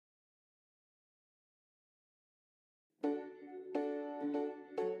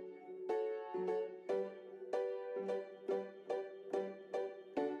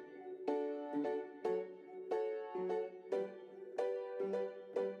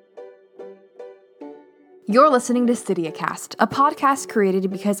You're listening to StydiaCast, a podcast created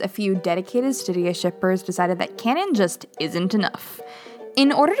because a few dedicated Stydia shippers decided that canon just isn't enough.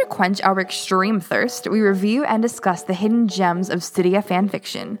 In order to quench our extreme thirst, we review and discuss the hidden gems of Stydia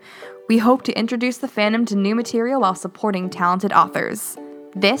fanfiction. We hope to introduce the fandom to new material while supporting talented authors.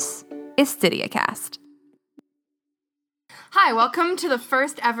 This is StydiaCast. Hi, welcome to the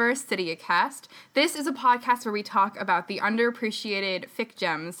first ever StydiaCast. This is a podcast where we talk about the underappreciated fic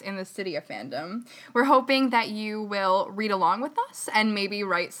gems in the Stydia fandom. We're hoping that you will read along with us and maybe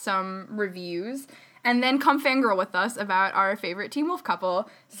write some reviews and then come fangirl with us about our favorite Teen Wolf couple.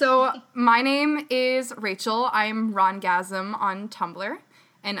 So, my name is Rachel. I'm Rongasm on Tumblr,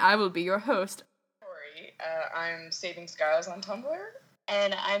 and I will be your host. I'm Saving Skies on Tumblr.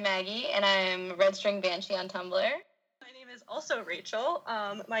 And I'm Maggie, and I'm Red String Banshee on Tumblr. My name is also Rachel.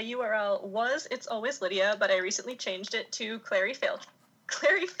 My URL was It's Always Lydia, but I recently changed it to Clary Failchild,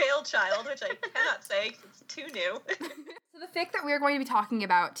 which I cannot say because it's too new. So the fic that we're going to be talking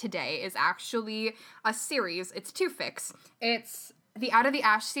about today is actually a series. It's two fics. It's the Out of the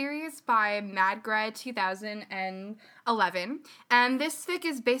Ash series by Madgred 2011. And this fic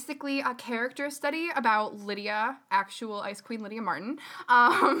is basically a character study about Lydia, actual Ice Queen Lydia Martin,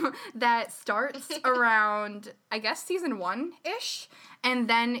 that starts around, I guess, season 1-ish. And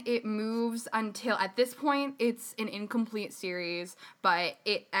then it moves until, at this point, it's an incomplete series, but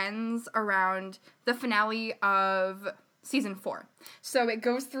it ends around the finale of season 4. So it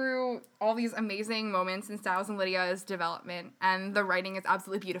goes through all these amazing moments in Stiles and Lydia's development, and the writing is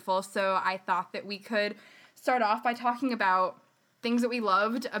absolutely beautiful. So I thought that we could start off by talking about things that we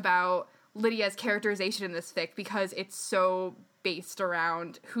loved about Lydia's characterization in this fic, because it's so based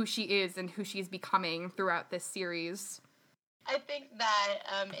around who she is and who she's becoming throughout this series. I think that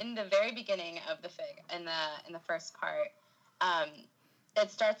in the very beginning of the fic, in the first part, it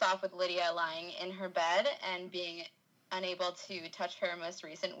starts off with Lydia lying in her bed and being unable to touch her most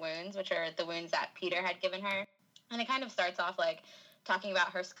recent wounds, which are the wounds that Peter had given her. And it kind of starts off, like, talking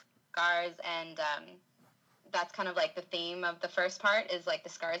about her scars, and that's kind of, like, the theme of the first part is, like, the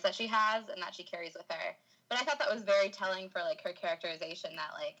scars that she has and that she carries with her. But I thought that was very telling for, like, her characterization,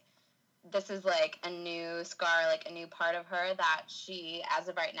 that, like, this is, like, a new scar, like, a new part of her that she, as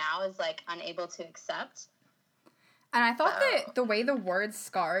of right now, is, like, unable to accept. And I thought that the way the word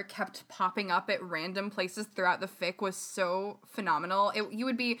scar kept popping up at random places throughout the fic was so phenomenal. You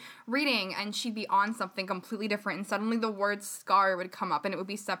would be reading and she'd be on something completely different, and suddenly the word scar would come up and it would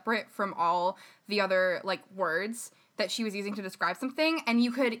be separate from all the other, like, words that she was using to describe something, and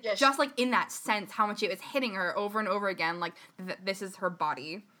you could just, like, in that sense how much it was hitting her over and over again, like, this is her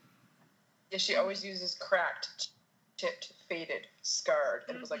body. Yeah, she always uses cracked, chipped, faded, scarred,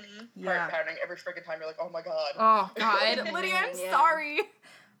 and it was like heart pounding every freaking time. You're like, oh my god. Oh god, Lydia, I'm sorry.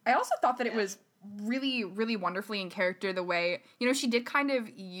 I also thought that it was really, really wonderfully in character the way, you know, she did kind of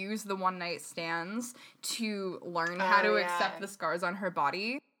use the one-night stands to learn how to accept the scars on her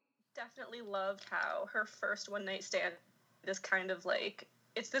body. Definitely loved how her first one-night stand is kind of like,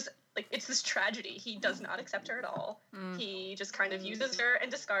 it's this tragedy. He does not accept her at all. He just kind of uses her and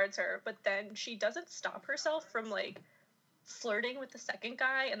discards her, but then she doesn't stop herself from, like, flirting with the second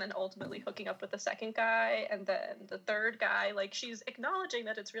guy and then ultimately hooking up with the second guy and then the third guy. Like, she's acknowledging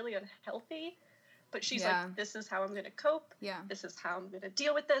that it's really unhealthy, but she's like, this is how I'm going to cope. Yeah. This is how I'm going to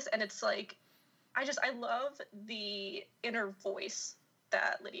deal with this. And it's like, I love the inner voice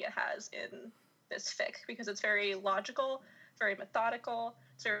that Lydia has in this fic, because it's very logical, very methodical,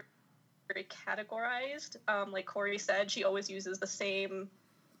 it's very categorized. Like Corey said, she always uses the same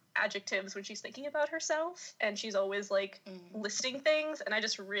adjectives when she's thinking about herself, and she's always, like, listing things, and I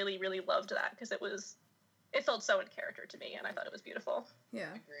just really, really loved that, because it felt so in character to me, and I thought it was beautiful. Yeah.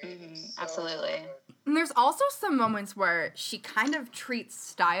 Absolutely. And there's also some moments where she kind of treats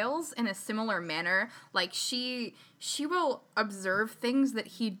Stiles in a similar manner. Like, she will observe things that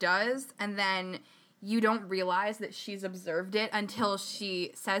he does, and then you don't realize that she's observed it until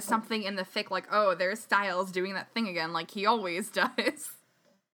she says something in the fic, like, oh, there's Stiles doing that thing again, like he always does.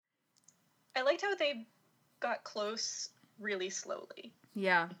 I liked how they got close really slowly.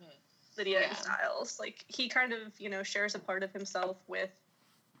 Yeah. Lydia and Stiles. Like, he kind of, you know, shares a part of himself with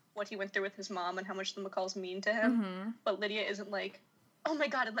what he went through with his mom and how much the McCalls mean to him. But Lydia isn't like, oh my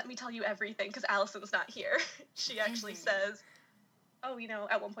god, and let me tell you everything, because Allison's not here. She actually says, oh, you know,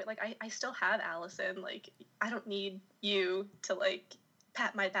 at one point, like, I still have Allison. Like, I don't need you to, like,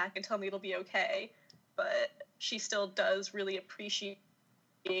 pat my back and tell me it'll be okay. But she still does really appreciate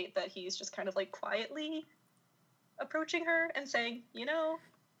that he's just kind of, like, quietly approaching her and saying, you know,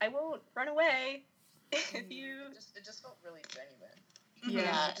 I won't run away if you... It just felt really genuine.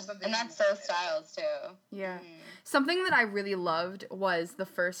 Yeah. And that's so Stiles, too. Yeah. Something that I really loved was the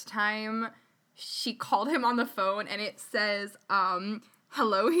first time she called him on the phone and it says,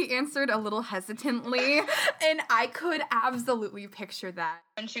 hello, he answered a little hesitantly, and I could absolutely picture that.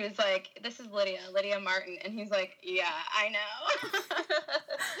 And she was like, this is Lydia Martin, and he's like, yeah, I know.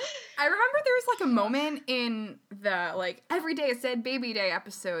 I remember there was, like, a moment in the, like, Every Day is Dead Baby Day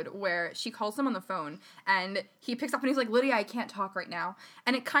episode where she calls him on the phone, and he picks up and he's like, Lydia, I can't talk right now.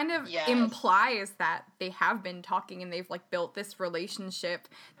 And it kind of implies that they have been talking and they've, like, built this relationship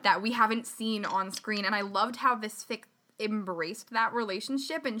that we haven't seen on screen, and I loved how this fic embraced that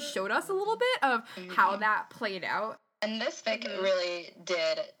relationship and showed us a little bit of how that played out. And this fic really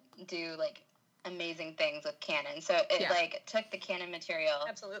did do, like, amazing things with canon. So it, like, took the canon material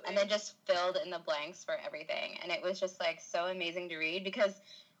and then just filled in the blanks for everything. And it was just, like, so amazing to read because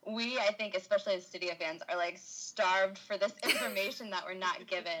we, I think, especially as studio fans, are, like, starved for this information that we're not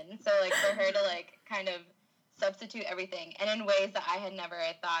given. So, like, for her to, like, kind of substitute everything and in ways that I had never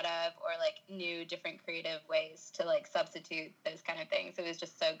thought of or like knew different creative ways to like substitute those kind of things. It was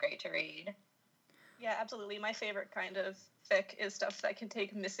just so great to read. Yeah, absolutely. My favorite kind of fic is stuff that can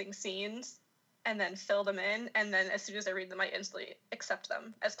take missing scenes and then fill them in, and then as soon as I read them I instantly accept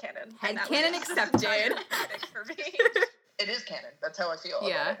them as canon. And canon accepted. For me. It is canon. That's how I feel.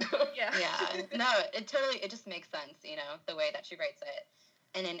 Yeah. Yeah. No, it just makes sense, you know, the way that she writes it.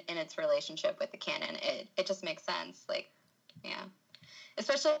 And in its relationship with the canon, it just makes sense. Like, yeah.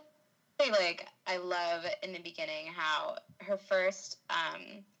 Especially, like, I love in the beginning how her first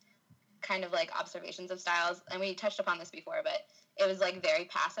kind of, like, observations of Stiles, and we touched upon this before, but it was, like, very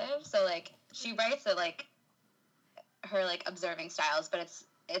passive. So, like, she writes it, like, her, like, observing Stiles, but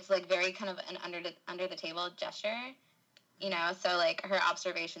it's like, very kind of an under-the-table gesture, you know? So, like, her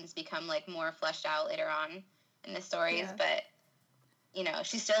observations become, like, more fleshed out later on in the stories, but you know,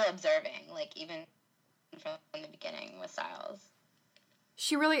 she's still observing, like, even from the beginning with Stiles.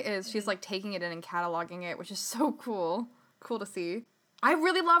 She really is. She's, like, taking it in and cataloging it, which is so cool. Cool to see. I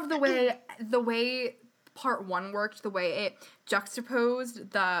really loved the way part 1 worked, the way it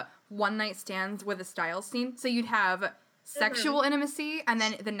juxtaposed the one-night stands with a Stiles scene. So you'd have sexual intimacy, and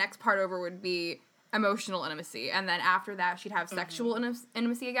then the next part over would be emotional intimacy, and then after that she'd have sexual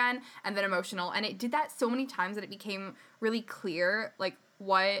intimacy again, and then emotional, and it did that so many times that it became really clear, like,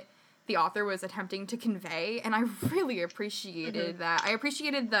 what the author was attempting to convey, and I really appreciated that. I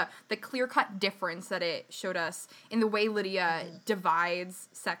appreciated the clear-cut difference that it showed us in the way Lydia divides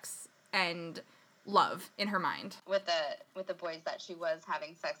sex and love in her mind. With the boys that she was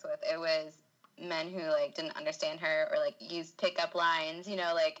having sex with, it was men who, like, didn't understand her or, like, used pickup lines, you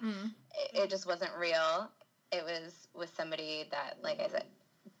know, like, it just wasn't real. It was with somebody that, like I said,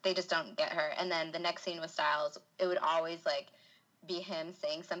 they just don't get her. And then the next scene with Stiles, it would always, like, be him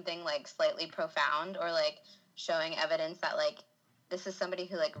saying something, like, slightly profound or, like, showing evidence that, like, this is somebody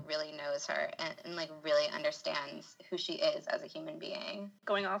who, like, really knows her and like, really understands who she is as a human being.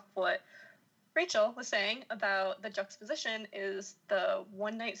 Going off what Rachel was saying about the juxtaposition is the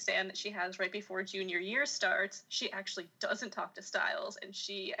one-night stand that she has right before junior year starts. She actually doesn't talk to Stiles, and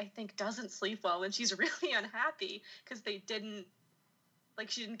she, I think, doesn't sleep well, and she's really unhappy because she didn't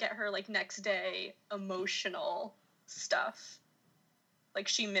get her, like, next day emotional stuff. Like,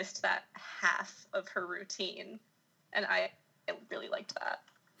 she missed that half of her routine, and I really liked that.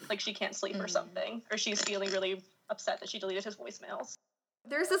 Like, she can't sleep or something, or she's feeling really upset that she deleted his voicemails.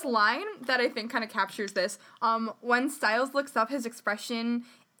 There's this line that I think kind of captures this. When Stiles looks up, his expression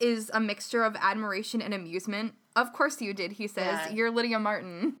is a mixture of admiration and amusement. Of course you did, he says. You're Lydia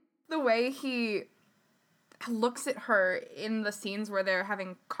Martin. The way he looks at her in the scenes where they're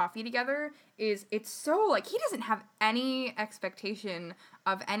having coffee together it's so, like, he doesn't have any expectation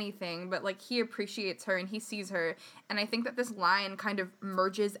of anything, but, like, he appreciates her and he sees her. And I think that this line kind of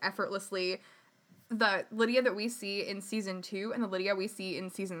merges effortlessly the Lydia that we see in season 2 and the Lydia we see in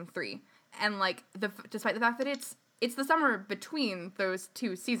season 3. And, like, despite the fact that it's the summer between those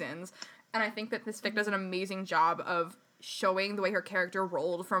two seasons, and I think that this fic does an amazing job of showing the way her character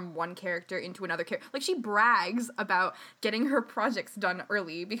rolled from one character into another character. Like, she brags about getting her projects done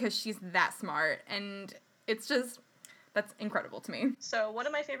early because she's that smart, and it's just, that's incredible to me. So one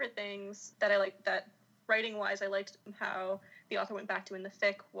of my favorite things that I like, that writing-wise I liked how the author went back to in the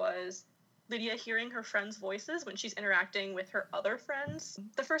fic, was Lydia hearing her friends' voices when she's interacting with her other friends.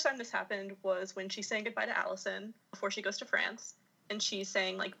 The first time this happened was when she's saying goodbye to Allison before she goes to France. And she's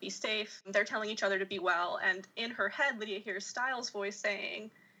saying, like, be safe. They're telling each other to be well. And in her head, Lydia hears Stiles' voice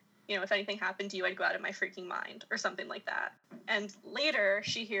saying, you know, if anything happened to you, I'd go out of my freaking mind, or something like that. And later,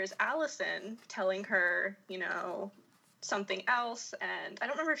 she hears Allison telling her, you know, something else, and I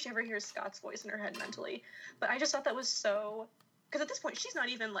don't remember if she ever hears Scott's voice in her head mentally, but I just thought that was so, because at this point she's not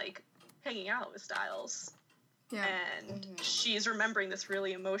even like hanging out with Stiles, and she's remembering this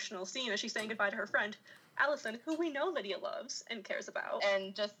really emotional scene as she's saying goodbye to her friend Allison, who we know Lydia loves and cares about.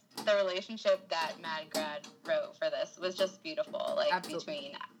 And just the relationship that Mad Grad wrote for this was just beautiful, like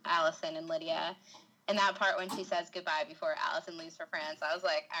between Allison and Lydia. And that part when she says goodbye before Allison leaves for France, I was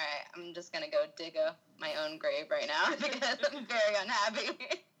like, all right, I'm just going to go dig my own grave right now because I'm very unhappy.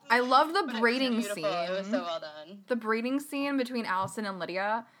 I love the braiding scene. It was so well done. The braiding scene between Allison and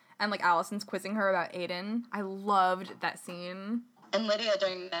Lydia, and, like, Allison's quizzing her about Aiden. I loved that scene. And Lydia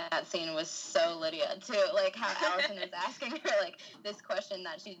during that scene was so Lydia, too. Like, how Allison was asking her, like, this question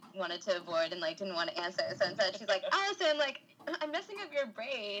that she wanted to avoid and, like, didn't want to answer. So instead she's like, Allison, like, I'm messing up your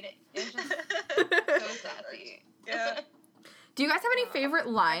braid. It was just so sassy. Yeah. Do you guys have any favorite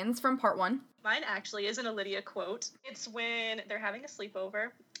lines from part 1? Mine actually isn't a Lydia quote. It's when they're having a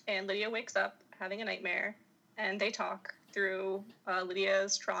sleepover, and Lydia wakes up having a nightmare, and they talk through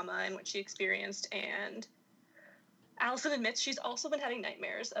Lydia's trauma and what she experienced, and Allison admits she's also been having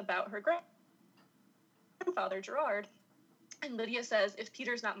nightmares about her grandfather, Gerard. And Lydia says, if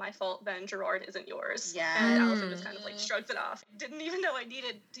Peter's not my fault, then Gerard isn't yours. Yeah. And Allison just kind of, like, shrugs it off. Didn't even know I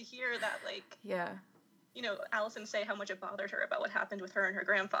needed to hear that, like, you know, Allison say how much it bothered her about what happened with her and her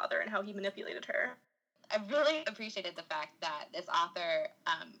grandfather and how he manipulated her. I really appreciated the fact that this author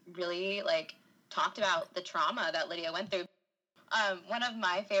really, like, talked about the trauma that Lydia went through. One of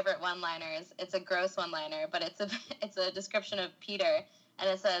my favorite one-liners, it's a gross one-liner, but it's a description of Peter, and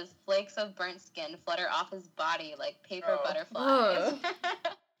it says, flakes of burnt skin flutter off his body like paper butterflies.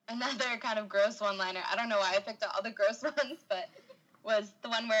 Another kind of gross one-liner, I don't know why I picked all the gross ones, but was the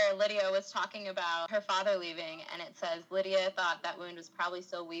one where Lydia was talking about her father leaving, and it says, Lydia thought that wound was probably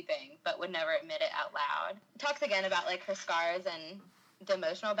still weeping, but would never admit it out loud. It talks again about, like, her scars and the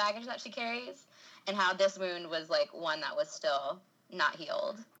emotional baggage that she carries, and how this wound was, like, one that was still not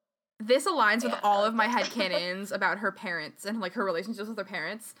healed. This aligns with all of my headcanons about her parents and, like, her relationships with her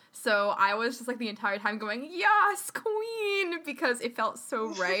parents. So I was just, like, the entire time going, yes, queen, because it felt so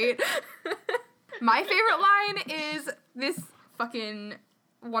right. My favorite line is this fucking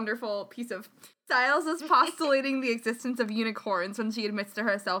wonderful piece of Stiles is postulating the existence of unicorns when she admits to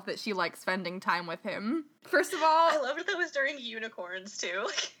herself that she likes spending time with him. First of all, I loved that was during unicorns too.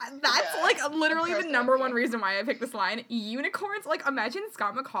 That's like literally the number one reason why I picked this line. Unicorns, like, imagine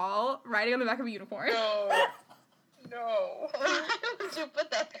Scott McCall riding on the back of a unicorn. No. Why would you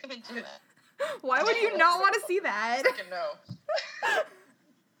put that image in that? Why would you not want to see that? Freaking no.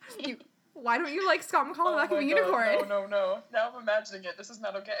 Why don't you like Scott McCall on the back of a unicorn? No. Now I'm imagining it. This is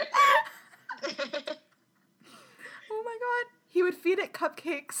not okay. Oh my god. He would feed it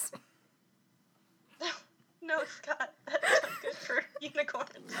cupcakes. No, Scott, that's not good for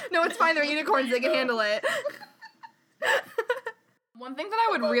unicorns. No, it's fine. They're unicorns. They can handle it. One thing that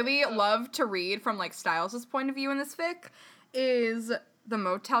I would really love to read from, like, Stiles' point of view in this fic is the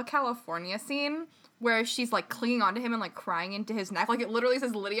Motel California scene where she's, like, clinging onto him and, like, crying into his neck. Like, it literally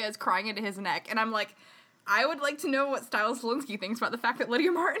says Lydia is crying into his neck. And I'm like, I would like to know what Stiles Zielinski thinks about the fact that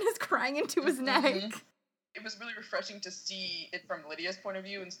Lydia Martin is crying into his neck. It was really refreshing to see it from Lydia's point of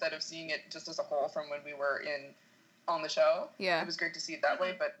view instead of seeing it just as a whole from when we were on the show. Yeah. It was great to see it that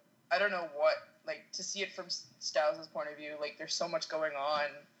way, but I don't know what, like, to see it from Stiles' point of view, like, there's so much going on.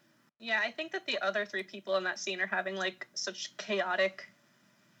 Yeah, I think that the other three people in that scene are having, like, such chaotic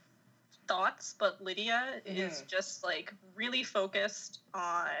thoughts, but Lydia is just, like, really focused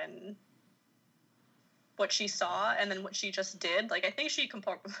on what she saw and then what she just did. Like, I think she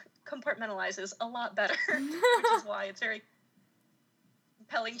compartmentalizes a lot better, which is why it's very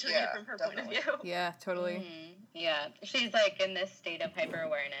compelling to read from her definitely. point of view. Yeah, totally. Mm-hmm. Yeah, she's, like, in this state of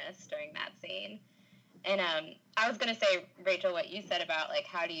hyper-awareness during that scene. And I was going to say, Rachel, what you said about, like,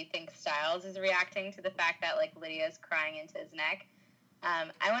 how do you think Stiles is reacting to the fact that, like, Lydia's crying into his neck?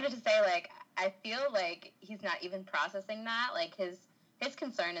 I wanted to say, like, I feel like he's not even processing that. Like, his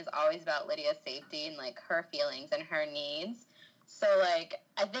concern is always about Lydia's safety and, like, her feelings and her needs. So, like,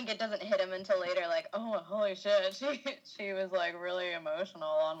 I think it doesn't hit him until later, like, oh, holy shit, she was, like, really emotional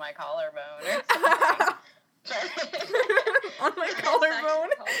on my collarbone or something. On my collarbone?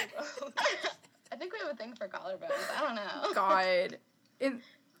 I think we have a thing for collarbones. I don't know. God.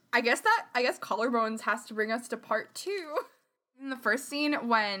 I guess collarbones has to bring us to part 2. In the first scene,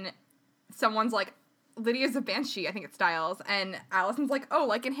 when someone's like, Lydia's a banshee, I think it's Stiles, and Allison's like, oh,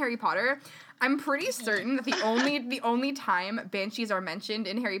 like in Harry Potter. I'm pretty certain that the only time banshees are mentioned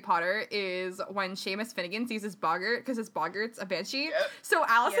in Harry Potter is when Seamus Finnegan sees his boggart, because his boggart's a banshee. Yep. So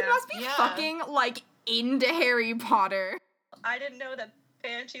Allison must be fucking, like, into Harry Potter. I didn't know that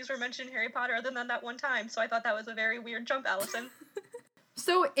banshees were mentioned in Harry Potter other than that one time, so I thought that was a very weird jump, Allison.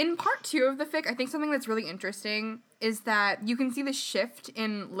 So in part 2 of the fic, I think something that's really interesting is that you can see the shift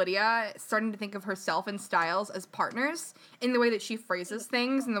in Lydia starting to think of herself and Styles as partners in the way that she phrases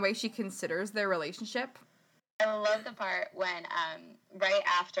things and the way she considers their relationship. I love the part when, right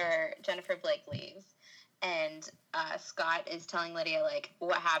after Jennifer Blake leaves, and Scott is telling Lydia, like,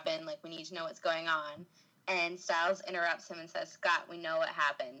 what happened, like, we need to know what's going on, and Styles interrupts him and says, Scott, we know what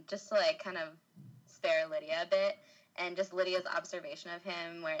happened, just to, like, kind of spare Lydia a bit. And just Lydia's observation of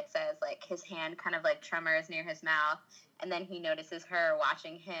him where it says, like, his hand kind of, like, tremors near his mouth, and then he notices her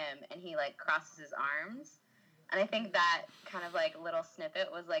watching him, and he, like, crosses his arms. And I think that kind of, like, little snippet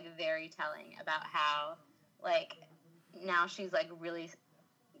was, like, very telling about how, like, now she's, like, really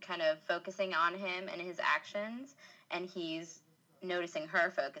kind of focusing on him and his actions, and he's noticing her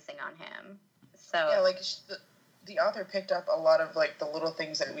focusing on him. So yeah, like, the author picked up a lot of, like, the little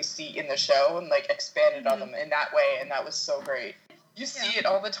things that we see in the show and, like, expanded on them in that way, and that was so great. You see it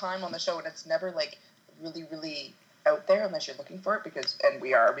all the time on the show, and it's never, like, really, really out there unless you're looking for it, because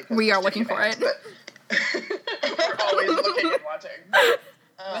we are looking for it. But we're always looking and watching.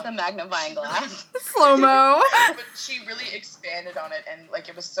 With a magnifying glass. Slow-mo. But she really expanded on it, and, like,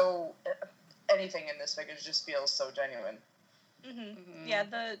 it was so... anything in this figure just feels so genuine. Yeah,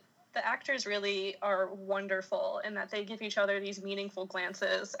 the actors really are wonderful in that they give each other these meaningful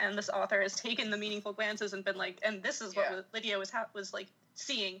glances, and this author has taken the meaningful glances and been like, and this is what Lydia was like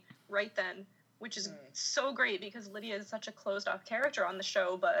seeing right then, which is so great because Lydia is such a closed-off character on the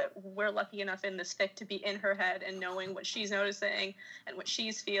show, but we're lucky enough in this fic to be in her head and knowing what she's noticing and what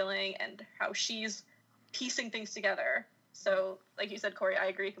she's feeling and how she's piecing things together. So, like you said, Corey, I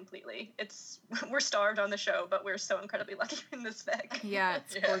agree completely. We're starved on the show, but we're so incredibly lucky in this fic. Yeah,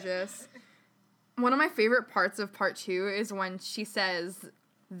 it's gorgeous. One of my favorite parts of part 2 is when she says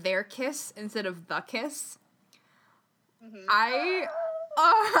their kiss instead of the kiss. I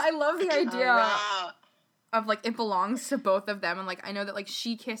love the idea of, like, it belongs to both of them, and, like, I know that, like,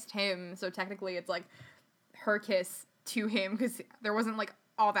 she kissed him, so technically it's, like, her kiss to him, because there wasn't, like,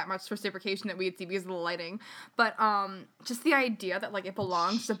 all that much reciprocation that we'd see because of the lighting, but just the idea that, like, it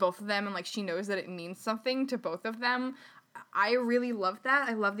belongs to both of them and, like, she knows that it means something to both of them, I really love that.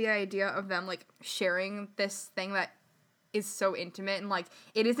 I love the idea of them, like, sharing this thing that is so intimate, and, like,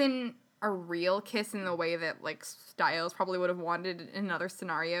 it isn't a real kiss in the way that, like, Styles probably would have wanted in another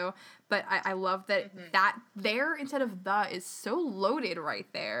scenario, but I love that that there instead of the is so loaded right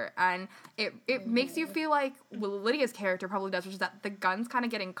there, and it makes you feel like Lydia's character probably does, which is that the gun's kind of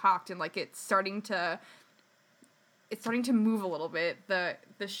getting cocked and, like, it's starting to move a little bit, the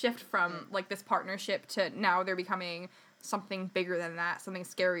shift from, like, this partnership to now they're becoming something bigger than that, something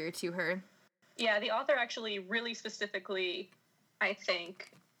scarier to her. Yeah, the author actually really specifically, I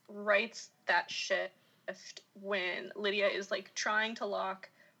think, writes that shift when Lydia is, like, trying to lock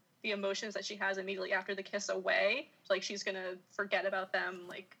the emotions that she has immediately after the kiss away. Like, she's gonna forget about them,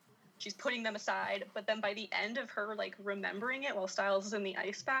 like, she's putting them aside, but then by the end of her, like, remembering it while Styles is in the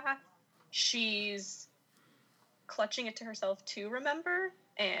ice bath, she's clutching it to herself to remember,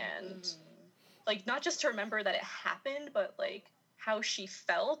 and like, not just to remember that it happened, but, like, how she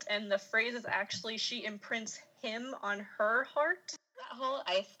felt, and the phrase is actually she imprints him on her heart. That whole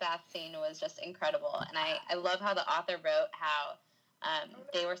ice bath scene was just incredible, and I love how the author wrote how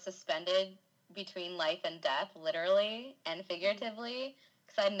they were suspended between life and death, literally and figuratively,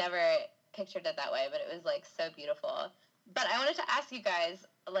 because I'd never pictured it that way, but it was, like, so beautiful. But I wanted to ask you guys,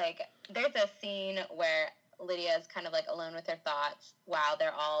 like, there's a scene where Lydia is kind of, like, alone with her thoughts while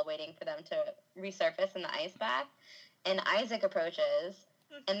they're all waiting for them to resurface in the ice bath, and Isaac approaches,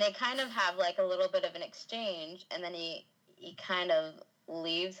 and they kind of have, like, a little bit of an exchange, and then he kind of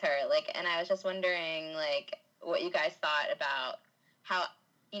leaves her, like, and I was just wondering, like, what you guys thought about how,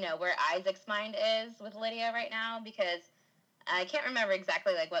 you know, where Isaac's mind is with Lydia right now, because I can't remember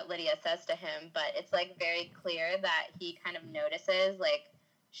exactly, like, what Lydia says to him, but it's, like, very clear that he kind of notices, like,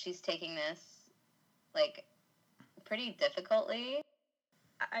 she's taking this, like, pretty difficultly.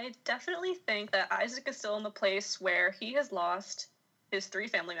 I definitely think that Isaac is still in the place where he has lost his 3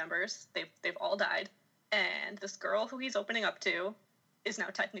 family members. They've all died. And this girl who he's opening up to is now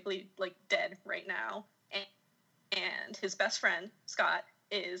technically, like, dead right now. And his best friend, Scott,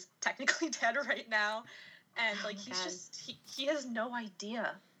 is technically dead right now. And, like, he's just, he has no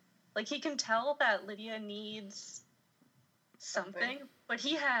idea. Like, he can tell that Lydia needs something, but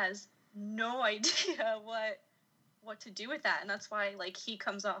he has no idea what to do with that. And that's why, like, he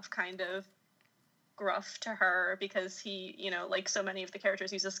comes off kind of gruff to her, because he, you know, like so many of the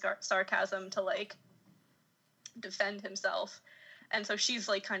characters, uses sarcasm to, like, defend himself. And so she's,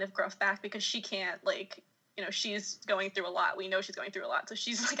 like, kind of gruff back because she can't, like, you know, she's going through a lot. We know she's going through a lot. So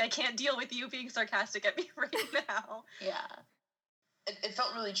she's like, I can't deal with you being sarcastic at me right now. Yeah. It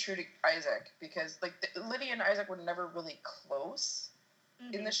felt really true to Isaac because, like, Lydia and Isaac were never really close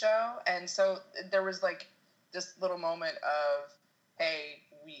in the show. And so there was, like, this little moment of, hey,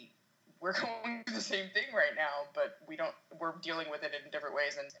 we're going through the same thing right now, but we're dealing with it in different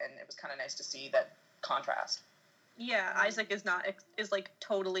ways. And it was kind of nice to see that contrast. Yeah, Isaac is like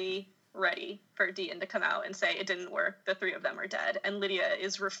totally ready for Dean to come out and say it didn't work, the three of them are dead, and Lydia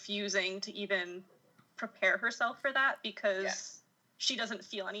is refusing to even prepare herself for that because she doesn't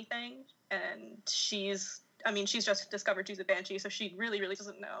feel anything, and she's just discovered she's a banshee, so she really, really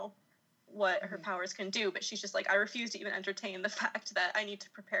doesn't know what her powers can do, but she's just like, I refuse to even entertain the fact that I need to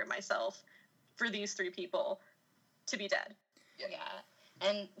prepare myself for these three people to be dead. Yeah.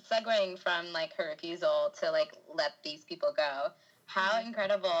 And segueing from, like, her refusal to, like, let these people go, how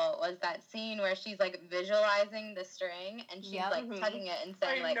incredible was that scene where she's, like, visualizing the string and she's, like, tugging it and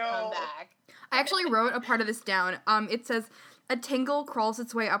saying, like, come back. I actually wrote a part of this down. It says, a tingle crawls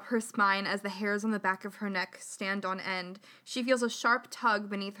its way up her spine as the hairs on the back of her neck stand on end. She feels a sharp tug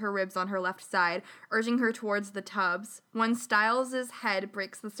beneath her ribs on her left side, urging her towards the tubs. When Stiles' head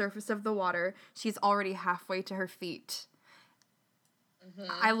breaks the surface of the water, she's already halfway to her feet.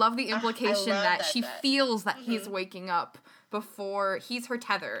 I love the implication that she feels that he's waking up before he's her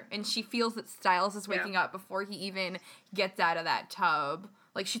tether, and she feels that Stiles is waking up before he even gets out of that tub.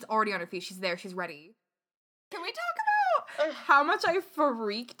 Like, she's already on her feet. She's there. She's ready. Can we talk about how much I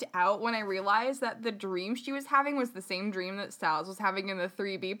freaked out when I realized that the dream she was having was the same dream that Stiles was having in the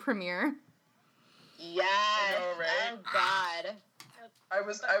 3B premiere? Yes. I know, right? Oh, God. I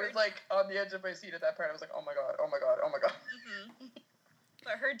was like on the edge of my seat at that part. I was like, oh my god, oh my god, oh my god.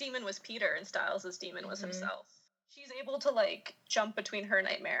 But her demon was Peter, and Stiles' demon was himself. She's able to, like, jump between her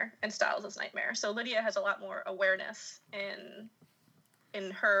nightmare and Stiles' nightmare. So Lydia has a lot more awareness in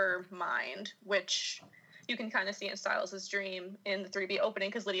her mind, which you can kind of see in Stiles' dream in the 3B opening,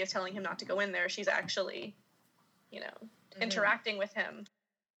 because Lydia's telling him not to go in there. She's actually, you know, interacting with him.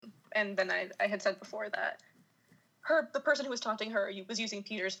 And then I had said before that the person who was taunting her was using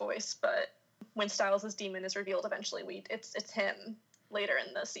Peter's voice, but when Stiles' demon is revealed eventually, it's him. Later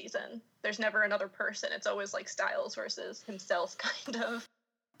in the season, there's never another person. It's always like Stiles versus himself, kind of.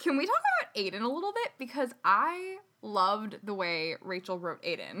 Can we talk about Aiden a little bit? Because I loved the way Rachel wrote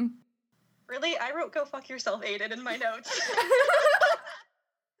Aiden. Really? I wrote "Go fuck yourself, Aiden" in my notes. I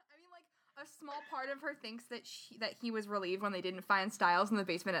mean, like, a small part of her thinks that he was relieved when they didn't find Stiles in the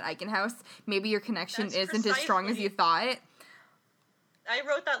basement at Eichen House. Maybe your connection isn't as strong as you thought. I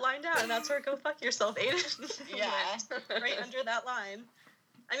wrote that line down, and that's where "Go fuck yourself, Aiden" went, right under that line.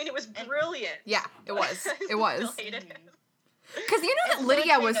 I mean, it was brilliant. Yeah, it was. It was. I still hated him. Because you know that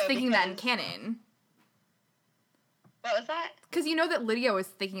Lydia was thinking that in canon. What was that? Because you know that Lydia was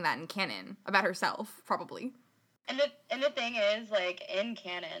thinking that in canon about herself, probably. And the thing is, like, in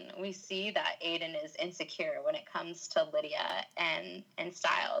canon, we see that Aiden is insecure when it comes to Lydia and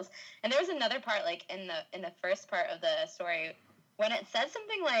Stiles. And there was another part, like, in the first part of the story, when it said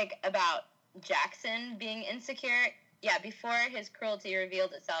something, like, about Jackson being insecure, before his cruelty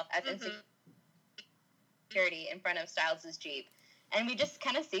revealed itself as insecurity in front of Stiles' Jeep. And we just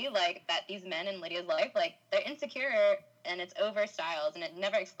kind of see, like, that these men in Lydia's life, like, they're insecure, and it's over Stiles, and it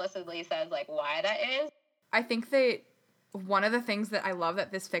never explicitly says, like, why that is. I think that one of the things that I love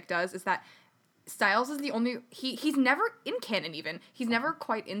that this fic does is that Stiles is the only... He's never, in canon even, he's never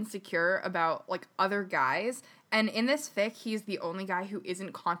quite insecure about, like, other guys. And in this fic, he's the only guy who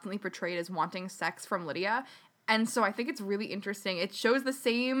isn't constantly portrayed as wanting sex from Lydia. And so I think it's really interesting. It shows the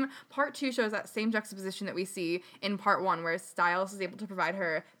same... Part 2 shows that same juxtaposition that we see in Part 1, where Stiles is able to provide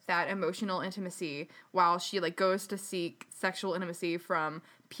her that emotional intimacy while she, like, goes to seek sexual intimacy from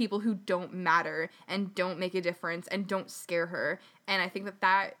people who don't matter and don't make a difference and don't scare her. And I think that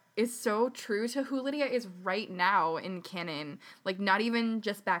that is so true to who Lydia is right now in canon. Like, not even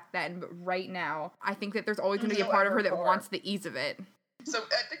just back then, but right now. I think that there's always going to be a part of her that wants the ease of it. So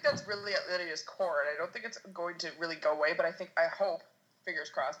I think that's really at Lydia's core, and I don't think it's going to really go away, but I hope, fingers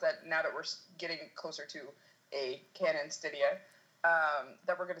crossed, that now that we're getting closer to a canon Stydia,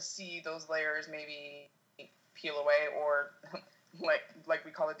 that we're going to see those layers maybe peel away, or like we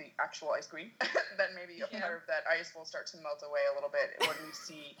call it, the actual Ice Queen, that maybe a part of that ice will start to melt away a little bit when we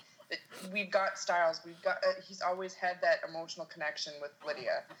see that we've got Stiles, he's always had that emotional connection with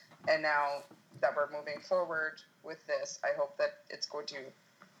Lydia, and now that we're moving forward with this, I hope that it's going to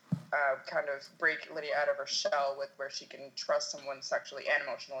kind of break Lydia out of her shell with where she can trust someone sexually and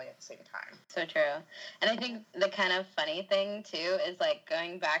emotionally at the same time. So true. And I think the kind of funny thing, too, is, like,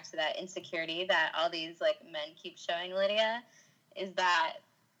 going back to that insecurity that all these, like, men keep showing Lydia, is that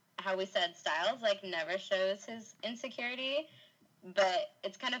how we said Styles, like, never shows his insecurity. But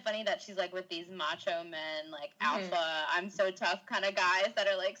it's kind of funny that she's, like, with these macho men, like, alpha, I'm so tough kind of guys that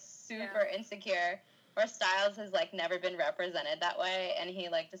are, like, super insecure. Where Styles has, like, never been represented that way, and he,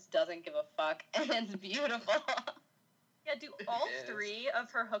 like, just doesn't give a fuck, and it's beautiful. Yeah, do all three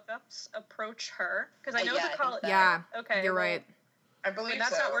of her hookups approach her? Because I know the college... Yeah, okay, you're right. I believe when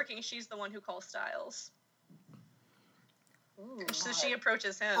that's not working, she's the one who calls Styles. Ooh, so she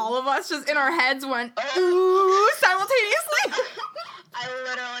approaches him. All of us just in our heads went, ooh, simultaneously. I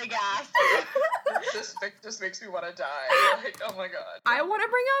literally gasped. This fic just makes me want to die. Like, oh my god. I want to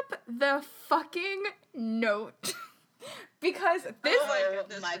bring up the fucking note. Because this,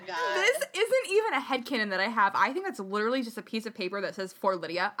 my god. This isn't even a headcanon that I have. I think that's literally just a piece of paper that says for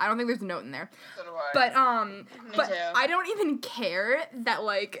Lydia. I don't think there's a note in there. So do I. But too. I don't even care that,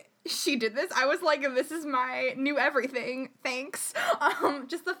 like, she did this. I was like, this is my new everything. Thanks.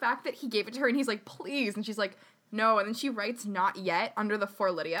 Just the fact that he gave it to her and he's like, please. And she's like, no. And then she writes not yet under the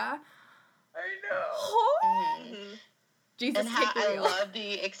for Lydia. I know. Oh. Jesus, and how I love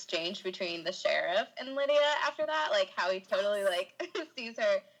the exchange between the sheriff and Lydia after that. Like, how he totally, like, sees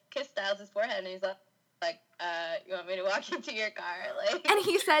her kiss Styles' forehead and he's like, you want me to walk you to your car? Like, and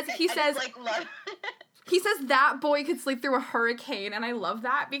he says, like, love he says that boy could sleep through a hurricane, and I love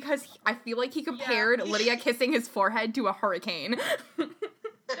that because I feel like he compared Lydia kissing his forehead to a hurricane. No,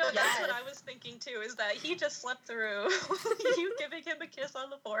 that's what I was thinking too, is that he just slept through you giving him a kiss on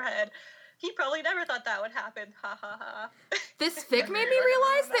the forehead. He probably never thought that would happen. Ha ha ha. This fic made me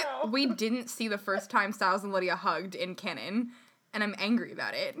realize that we didn't see the first time Styles and Lydia hugged in canon, and I'm angry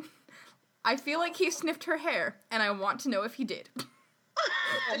about it. I feel like he sniffed her hair, and I want to know if he did.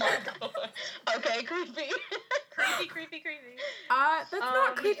 Oh my god. Okay, creepy. creepy. That's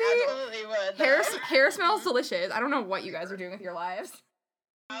not creepy. Absolutely would. Hair smells delicious. I don't know what you guys are doing with your lives.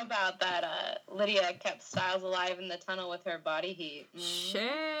 How about that Lydia kept Styles alive in the tunnel with her body heat?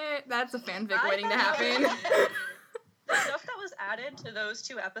 Shit, that's a fanfic waiting to happen. The stuff that was added to those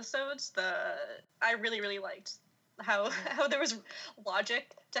two episodes, I really liked how there was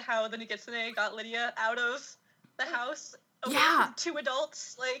logic to how the Nogitsune got Lydia out of the house. Away from 2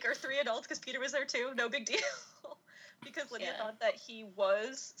 adults, like, or 3 adults, because Peter was there too. No big deal. Because Lydia thought that he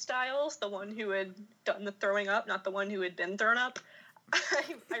was Styles, the one who had done the throwing up, not the one who had been thrown up.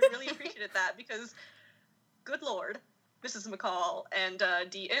 I really appreciated that because, good lord, Mrs. McCall and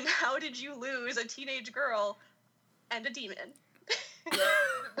Deaton, how did you lose a teenage girl and a demon?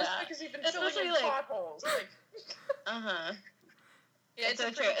 Because you've been filling in potholes. Like, Yeah, it's so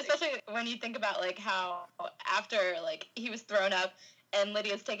true. Especially when you think about, like, how after, like, he was thrown up and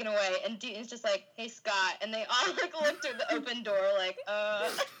Lydia's taken away and Deaton's just like, hey, Scott. And they all, like, look through the open door like,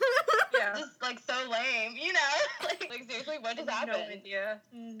 Yeah. Just, like, so lame, you know? Like seriously, what just happened?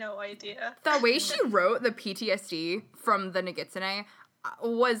 No idea. The way she wrote the PTSD from the Nogitsune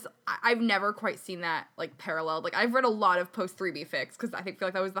was, I've never quite seen that, like, paralleled. Like, I've read a lot of post-3B fics, because I feel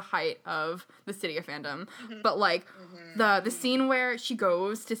like that was the height of the Cydia fandom. But, like, the scene where she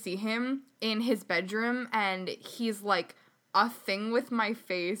goes to see him in his bedroom, and he's like, a thing with my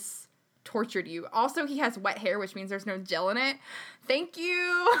face tortured you. Also, he has wet hair, which means there's no gel in it. Thank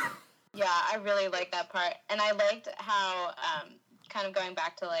you! Yeah, I really like that part. And I liked how, kind of going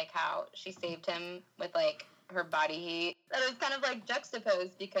back to, like, how she saved him with, like, her body heat. That was kind of, like,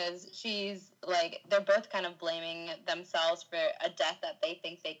 juxtaposed because she's, like, they're both kind of blaming themselves for a death that they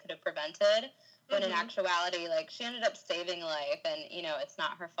think they could have prevented. But in actuality, like, she ended up saving life, and, you know, it's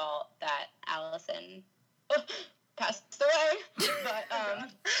not her fault that Allison passed away. But,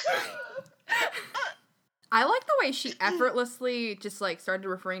 I like the way she effortlessly just, like, started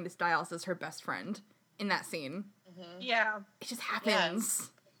referring to Styles as her best friend in that scene. Yeah. It just happens.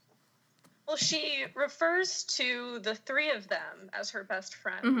 Well, she refers to the 3 of them as her best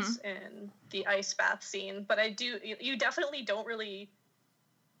friends in the ice bath scene, but you definitely don't really,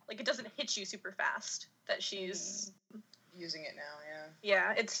 like, it doesn't hit you super fast that she's using it now,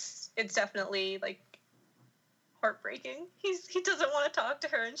 yeah. Yeah, it's definitely, like, heartbreaking. He doesn't want to talk to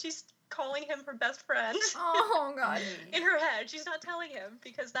her, and she's calling him her best friend. Oh, God. In her head, she's not telling him,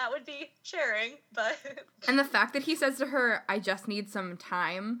 because that would be sharing, but... And the fact that he says to her, I just need some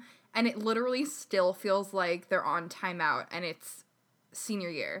time, and it literally still feels like they're on timeout, and it's senior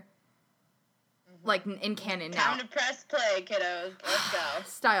year. like in canon now. Time to press play, kiddos. Let's go.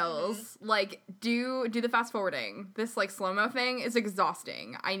 Styles, like, do the fast forwarding. This like slow-mo thing is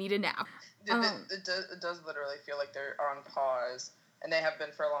exhausting. I need a nap. It does literally feel like they're on pause, and they have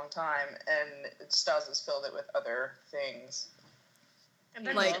been for a long time, and Styles has filled it with other things. And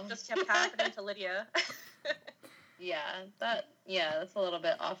then Like- it just kept happening to Lydia. That's a little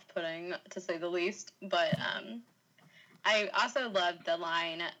bit off-putting, to say the least. But I also love the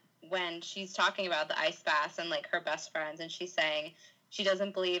line when she's talking about the ice baths and, like, her best friends, and she's saying she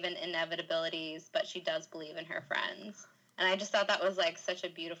doesn't believe in inevitabilities, but she does believe in her friends. And I just thought that was, like, such a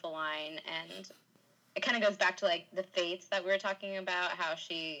beautiful line, and it kind of goes back to, like, the fates that we were talking about, how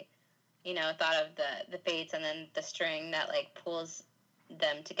she, you know, thought of the fates and then the string that, like, pulls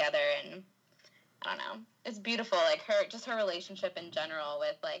them together, and I don't know. It's beautiful, like, her relationship in general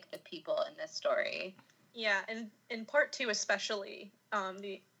with, like, the people in this story. Yeah, and in part 2 especially,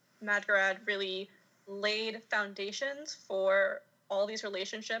 the Madgarad really laid foundations for all these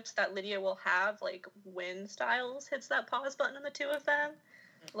relationships that Lydia will have, like, when Styles hits that pause button on the two of them.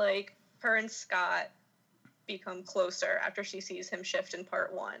 Like, her and Scott become closer after she sees him shift in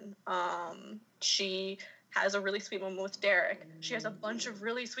part 1. She has a really sweet moment with Derek. She has a bunch of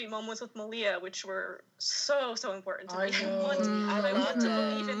really sweet moments with Malia, which were so important to me. I want to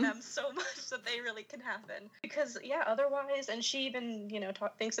believe in them so much that they really can happen. Because, yeah, otherwise, and she even, you know,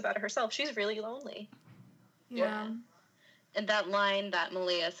 thinks about it herself, she's really lonely. Yeah. And that line that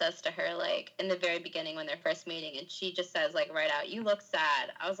Malia says to her, like, in the very beginning when they're first meeting, and she just says, like, right out, "You look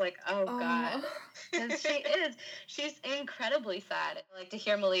sad." I was like, oh. God. Because she is. She's incredibly sad. Like, to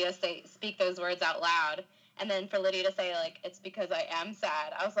hear Malia speak those words out loud, and then for Lydia to say, like, "It's because I am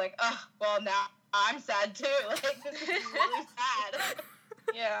sad." I was like, oh, well, now I'm sad, too. Like, this is really sad.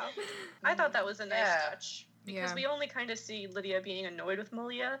 Yeah. I thought that was a nice touch. Because Yeah. we only kind of see Lydia being annoyed with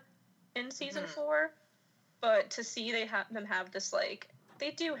Malia in season 4. But to see them have this, like, they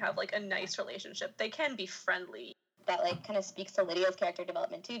do have, like, a nice relationship. They can be friendly. That, like, kind of speaks to Lydia's character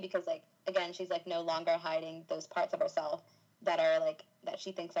development, too, because, like, again, she's, like, no longer hiding those parts of herself that are, like, that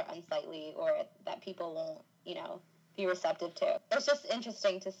she thinks are unsightly or that people won't, you know, be receptive to. It's just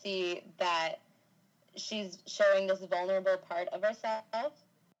interesting to see that she's showing this vulnerable part of herself.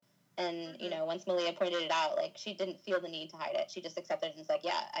 And, you know, once Malia pointed it out, like, she didn't feel the need to hide it. She just accepted it and was like,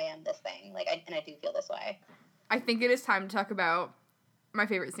 yeah, I am this thing. Like, and I do feel this way. I think it is time to talk about my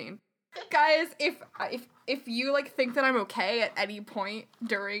favorite scene. Guys, if you, like, think that I'm okay at any point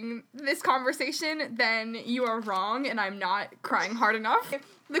during this conversation, then you are wrong and I'm not crying hard enough.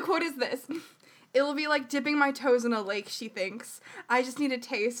 The quote is this: "It'll be like dipping my toes in a lake," she thinks. "I just need a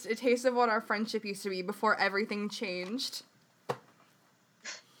taste of what our friendship used to be before everything changed."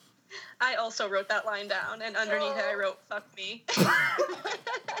 I also wrote that line down, and underneath it I wrote, "Fuck me."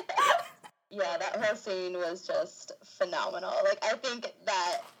 Yeah, that whole scene was just phenomenal. Like, I think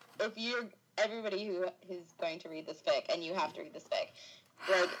that if everybody who's going to read this fic, and you have to read this fic,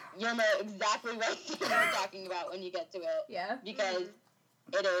 like, you'll know exactly what scene we're talking about when you get to it. Yeah. Because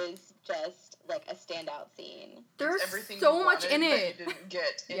it is just, like, a standout scene. There's everything so you much wanted in that it. you didn't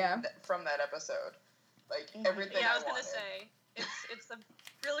get from that episode. Like, everything Yeah, I was wanted. gonna say, it's a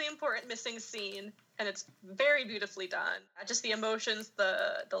really important missing scene, and it's very beautifully done. Just the emotions,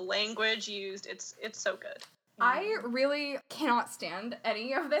 the language used, it's so good. I really cannot stand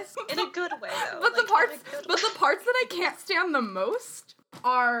any of this. In a good way, though. But the like, in a parts good but way. the parts that I can't stand the most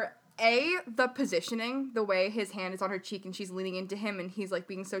are the positioning, the way his hand is on her cheek and she's leaning into him and he's, like,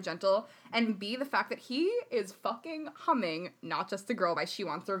 being so gentle, and B, the fact that he is fucking humming Not Just a Girl by She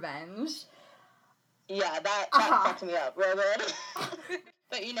Wants Revenge. Yeah, that fucked me up real good.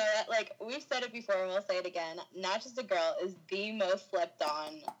 But you know what, like, we've said it before and we'll say it again, Not Just a Girl is the most slept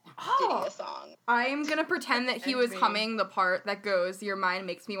on Didia song. I'm gonna pretend that he And was me. humming the part that goes, "Your mind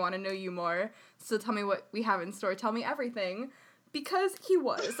makes me want to know you more, so tell me what we have in store, tell me everything," because he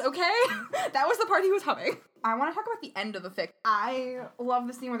was, okay? That was the part he was humming. I want to talk about the end of the fic. I love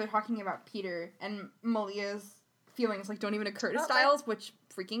the scene where they're talking about Peter, and Malia's feelings, like, don't even occur to Styles, which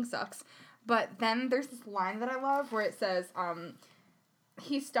freaking sucks. But then there's this line that I love where it says,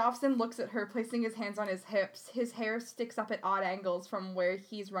 he stops and looks at her, placing his hands on his hips. His hair sticks up at odd angles from where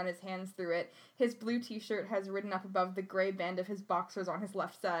he's run his hands through it. His blue t-shirt has ridden up above the gray band of his boxers on his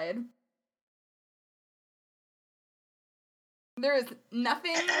left side. There is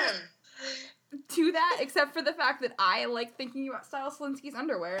nothing to that except for the fact that I like thinking about Styles Slinsky's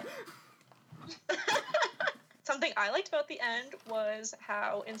underwear. Something I liked about the end was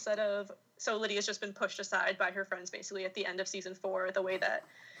how so Lydia's just been pushed aside by her friends basically at the end of season 4, the way that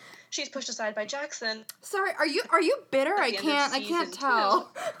she's pushed aside by Jackson. Sorry, are you bitter? I can't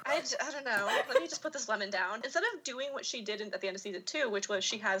tell. I don't know. Let me just put this lemon down. Instead of doing what she did at the end of season 2, which was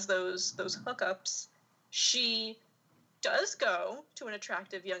she has those hookups, she does go to an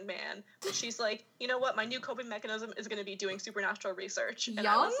attractive young man, but she's like, you know what, my new coping mechanism is going to be doing supernatural research. And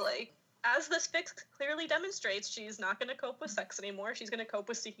I was like, as this fic clearly demonstrates, she's not going to cope with sex anymore. She's going to cope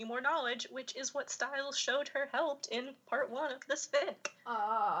with seeking more knowledge, which is what Styles showed her helped in part 1 of this fic.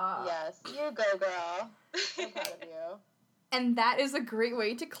 Yes, you go, girl. So proud of you. And that is a great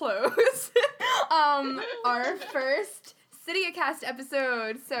way to close our first CityAcast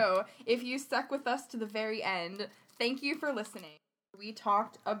episode. So if you stuck with us to the very end, thank you for listening. We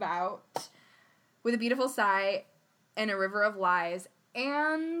talked about With a Beautiful Sigh and A River of Lies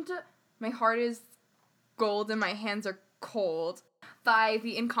and My Heart is Gold and My Hands Are Cold by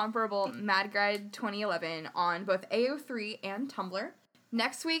the incomparable Madgrad 2011 on both AO3 and Tumblr.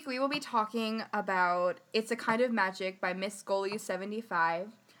 Next week, we will be talking about It's a Kind of Magic by Miss Goalie 75,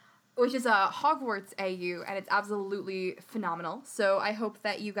 which is a Hogwarts AU, and it's absolutely phenomenal. So I hope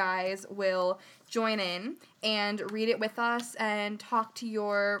that you guys will join in and read it with us and talk to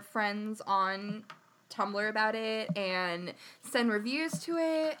your friends on Tumblr about it and send reviews to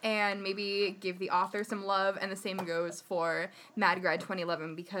it and maybe give the author some love. And the same goes for Madgrad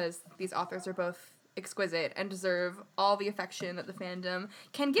 2011 because these authors are both exquisite and deserve all the affection that the fandom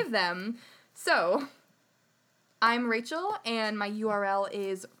can give them. So I'm Rachel, and my URL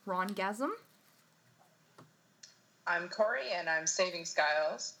is Rongasm. I'm Corey, and I'm Saving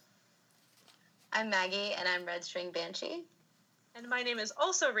Skiles. I'm Maggie, and I'm Red String Banshee. And my name is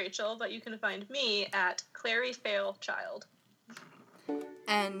also Rachel, but you can find me at Clary Fail Child.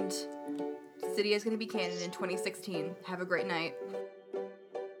 And Cydia is going to be canon in 2016. Have a great night.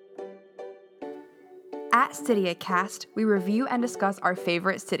 At CityAcast, we review and discuss our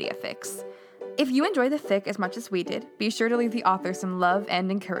favorite Cydia fics. If you enjoy the fic as much as we did, be sure to leave the author some love and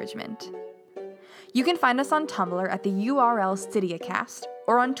encouragement. You can find us on Tumblr at the URL CityAcast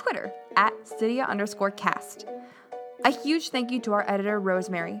or on Twitter at Cydia_cast. A huge thank you to our editor,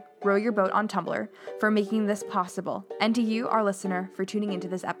 Rosemary, Row Your Boat on Tumblr, for making this possible, and to you, our listener, for tuning into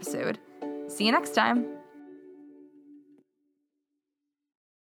this episode. See you next time!